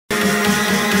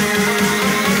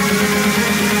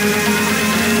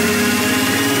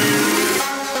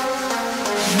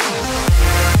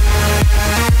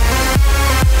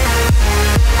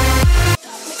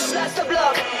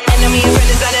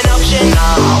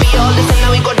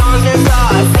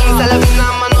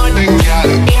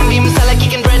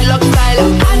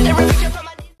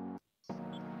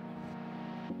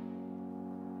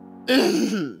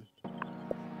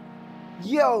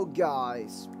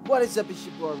guys, what is up? It's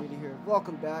your boy Reedy here.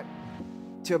 Welcome back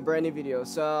to a brand new video.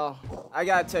 So I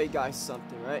gotta tell you guys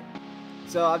something, right?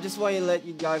 So I just want to let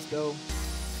you guys know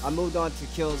I moved on to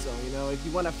Killzone. You know, if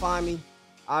you want to find me,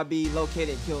 I'll be located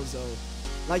in Killzone.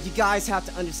 Like, you guys have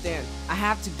to understand, I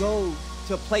have to go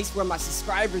to a place where my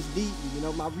subscribers need me, you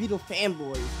know, my Reedy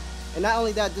fanboys. And not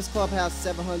only that, this club has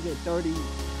 730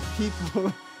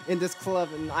 people in this club,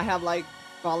 and I have like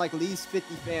about at least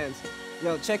 50 fans.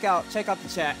 Yo, check out the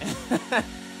chat.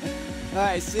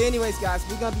 Alright, so anyways guys,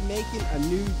 we're gonna be making a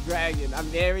new dragon. I'm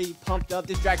very pumped up.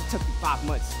 This dragon took me 5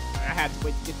 months. I had to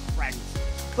wait to get the fragments.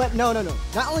 But no.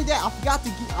 Not only that, I forgot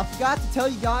to tell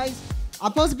you guys,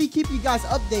 I'm supposed to be keeping you guys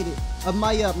updated of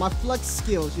my my flux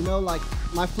skills, you know, like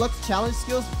my flux challenge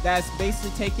skills. That's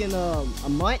basically taking a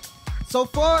month. So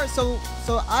far, so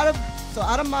out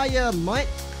of my month,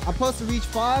 I'm supposed to reach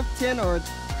 5, 10, or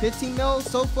 15 mil.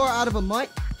 So far, out of a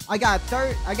month, I got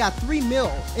 3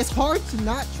 mil. It's hard to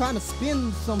not trying to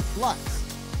spin some flux,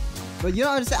 but you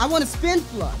don't understand. I want to spin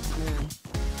flux, man,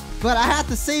 but I have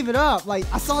to save it up. Like,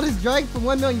 I saw this dragon for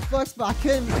 1 million flux, but I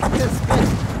couldn't spin.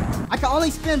 I can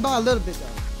only spin by a little bit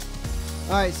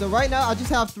though. All right, so right now I just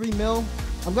have 3 mil.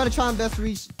 I'm gonna try my best to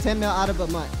reach 10 mil out of a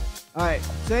month. All right.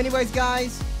 So anyways,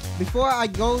 guys, before I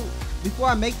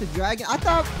make the dragon, I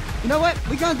thought, you know what?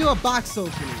 We're gonna do a box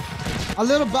opening. A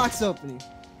little box opening.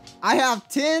 I have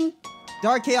 10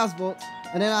 Dark Chaos Bolts,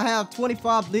 and then I have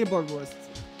 25 leaderboard rewards.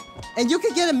 And you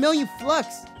can get 1 million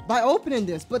flux by opening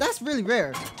this, but that's really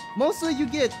rare. Mostly you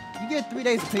get 3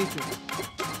 days of Patreon.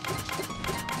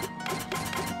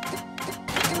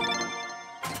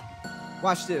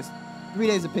 Watch this. 3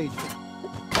 days of Patreon.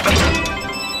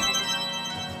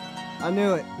 I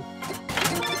knew it.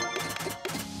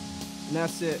 And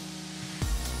that's it.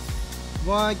 Come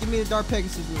on, give me the Dark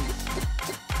Pegasus roots.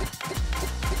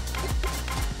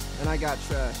 And I got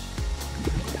trash.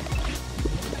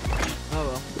 Oh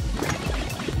well.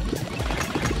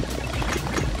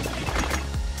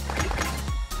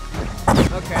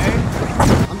 Okay.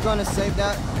 I'm gonna save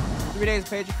that. 3 days of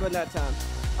Patreon for that time.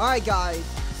 Alright guys.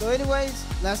 So anyways,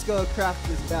 let's go craft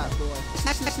this bad boy.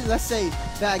 Actually, let's say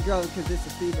bad girl because it's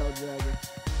a female dragon.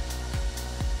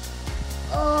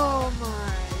 Oh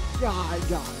my god,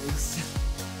 guys.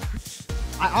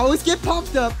 I always get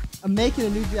pumped up. I'm making a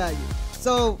new dragon.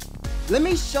 So let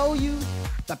me show you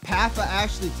the path I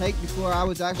actually take before I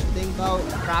was actually thinking about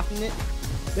crafting it.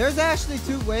 There's actually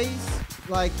 2 ways,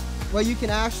 like, where you can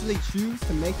actually choose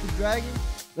to make the dragon.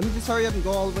 Let me just hurry up and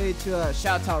go all the way to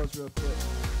Shout Towers real quick.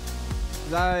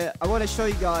 I want to show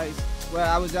you guys what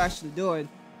I was actually doing.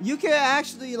 You can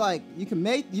actually, like, you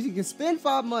can spend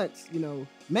 5 months, you know,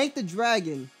 make the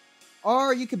dragon,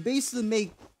 or you can basically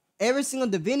make every single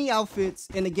Divinity outfits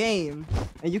in the game,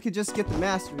 and you can just get the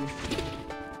mastery.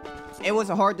 It was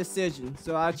a hard decision,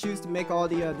 so I choose to make all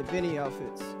the Divinity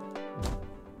outfits.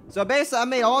 So basically, I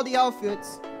made all the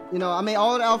outfits. You know, I made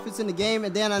all the outfits in the game,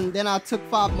 and then I took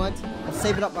 5 months of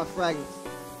saving up my fragments.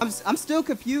 I'm still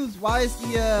confused. Why is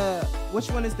the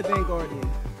which one is the Vanguardian?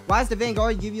 Why is the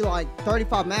Vanguardian give you like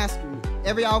 35 mastery?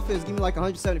 Every outfit is giving me like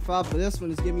 175, but this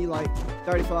one is giving me like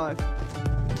 35.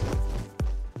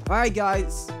 All right,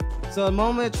 guys. So the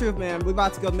moment of truth, man. We're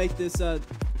about to go make this. We're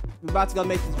about to go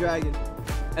make this dragon.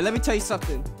 And let me tell you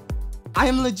something. I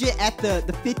am legit at the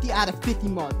 50 out of 50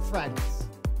 mark fragments.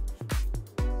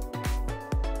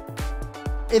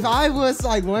 If I was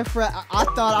like I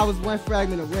thought I was 1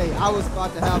 fragment away. I was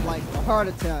about to have like a heart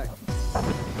attack.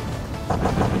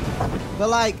 But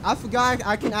like, I forgot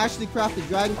I can actually craft the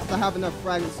dragon because I have enough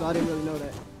fragments, so I didn't really know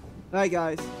that. Alright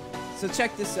guys, so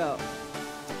check this out.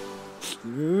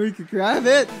 You can craft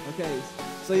it! Okay,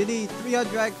 so you need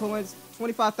 300 dragon coins,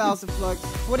 25,000 flux,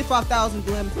 25,000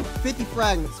 glim, 50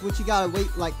 fragments, which you gotta wait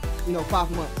like, you know,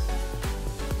 5 months.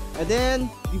 And then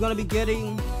you're gonna be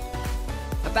getting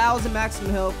 1,000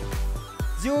 maximum health,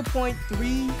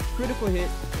 0.3 critical hit,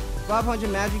 500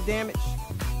 magic damage.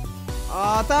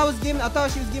 I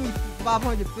thought she was giving me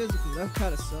 500 physical. That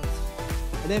kind of sucks.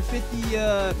 And then 50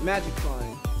 magic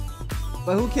flying.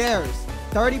 But who cares?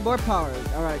 30 more power.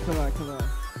 All right, come on.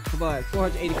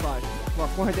 485. Come on,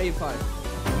 485.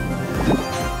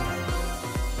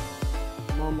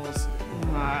 I'm almost.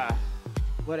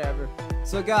 Whatever.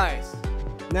 So guys,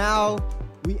 now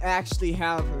we actually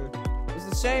have her. It's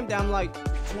a shame that I'm like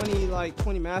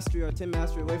 20 mastery or 10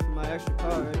 mastery away from my extra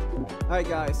power, right? Alright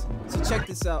guys, so check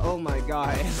this out. Oh my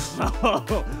god.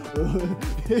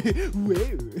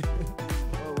 Wait.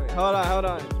 Oh wait, hold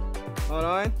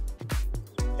on.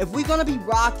 If we're gonna be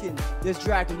rocking this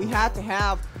dragon, we have to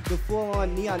have the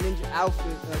full-on Neon Ninja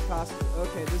outfit costume.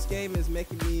 Okay, this game is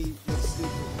making me look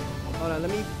stupid. Hold on,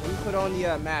 let me put on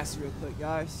the mask real quick,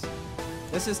 guys.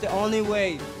 This is the only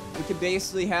way we could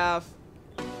basically have.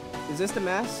 Is this the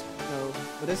mask? No,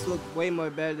 but this looks way more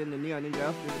better than the Neon Ninja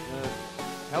outfit.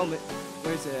 Helmet.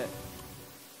 Where's it?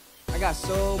 I got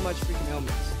so much freaking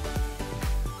helmets.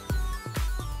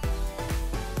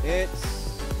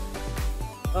 It's.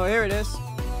 Oh, here it is.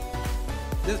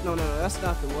 This. No, that's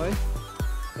not the one.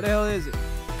 What the hell is it?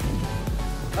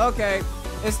 Okay,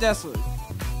 it's this one.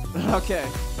 Okay.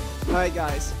 All right,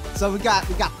 guys. So we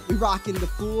rocking the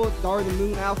full Dark the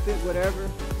Moon outfit, whatever.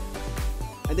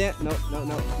 And then no, I'm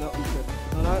tripping.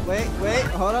 Hold on, wait,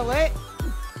 hold on, wait.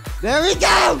 There we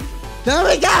go.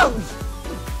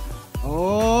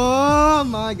 Oh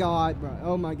my God, bro.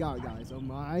 Oh my God, guys. Oh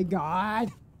my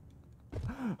God.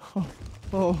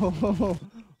 Oh.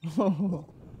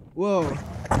 Whoa.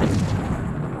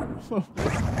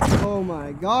 Oh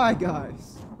my God,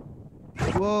 guys.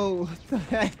 Whoa, what the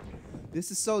heck? This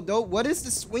is so dope. What is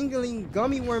the swingling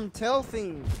gummy worm tail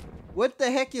thing? What the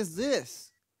heck is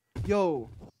this? Yo.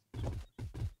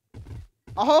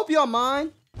 I hope y'all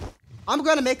mind. I'm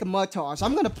gonna make a montage.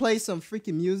 I'm gonna play some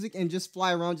freaking music and just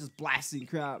fly around just blasting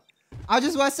crap. I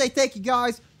just want to say thank you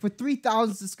guys for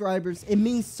 3,000 subscribers. It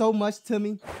means so much to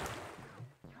me.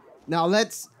 Now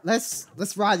let's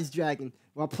ride this dragon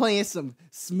while playing some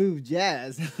smooth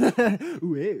jazz.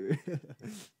 Ooh.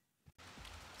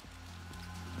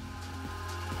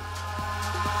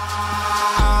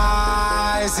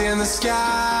 Eyes in the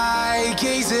sky,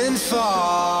 gazing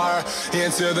far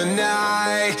into the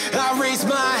night. I raise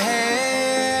my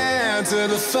hand to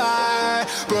the fire,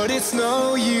 but it's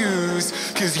no use,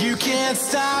 'cause you can't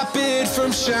stop it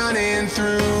from shining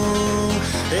through.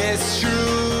 It's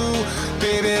true,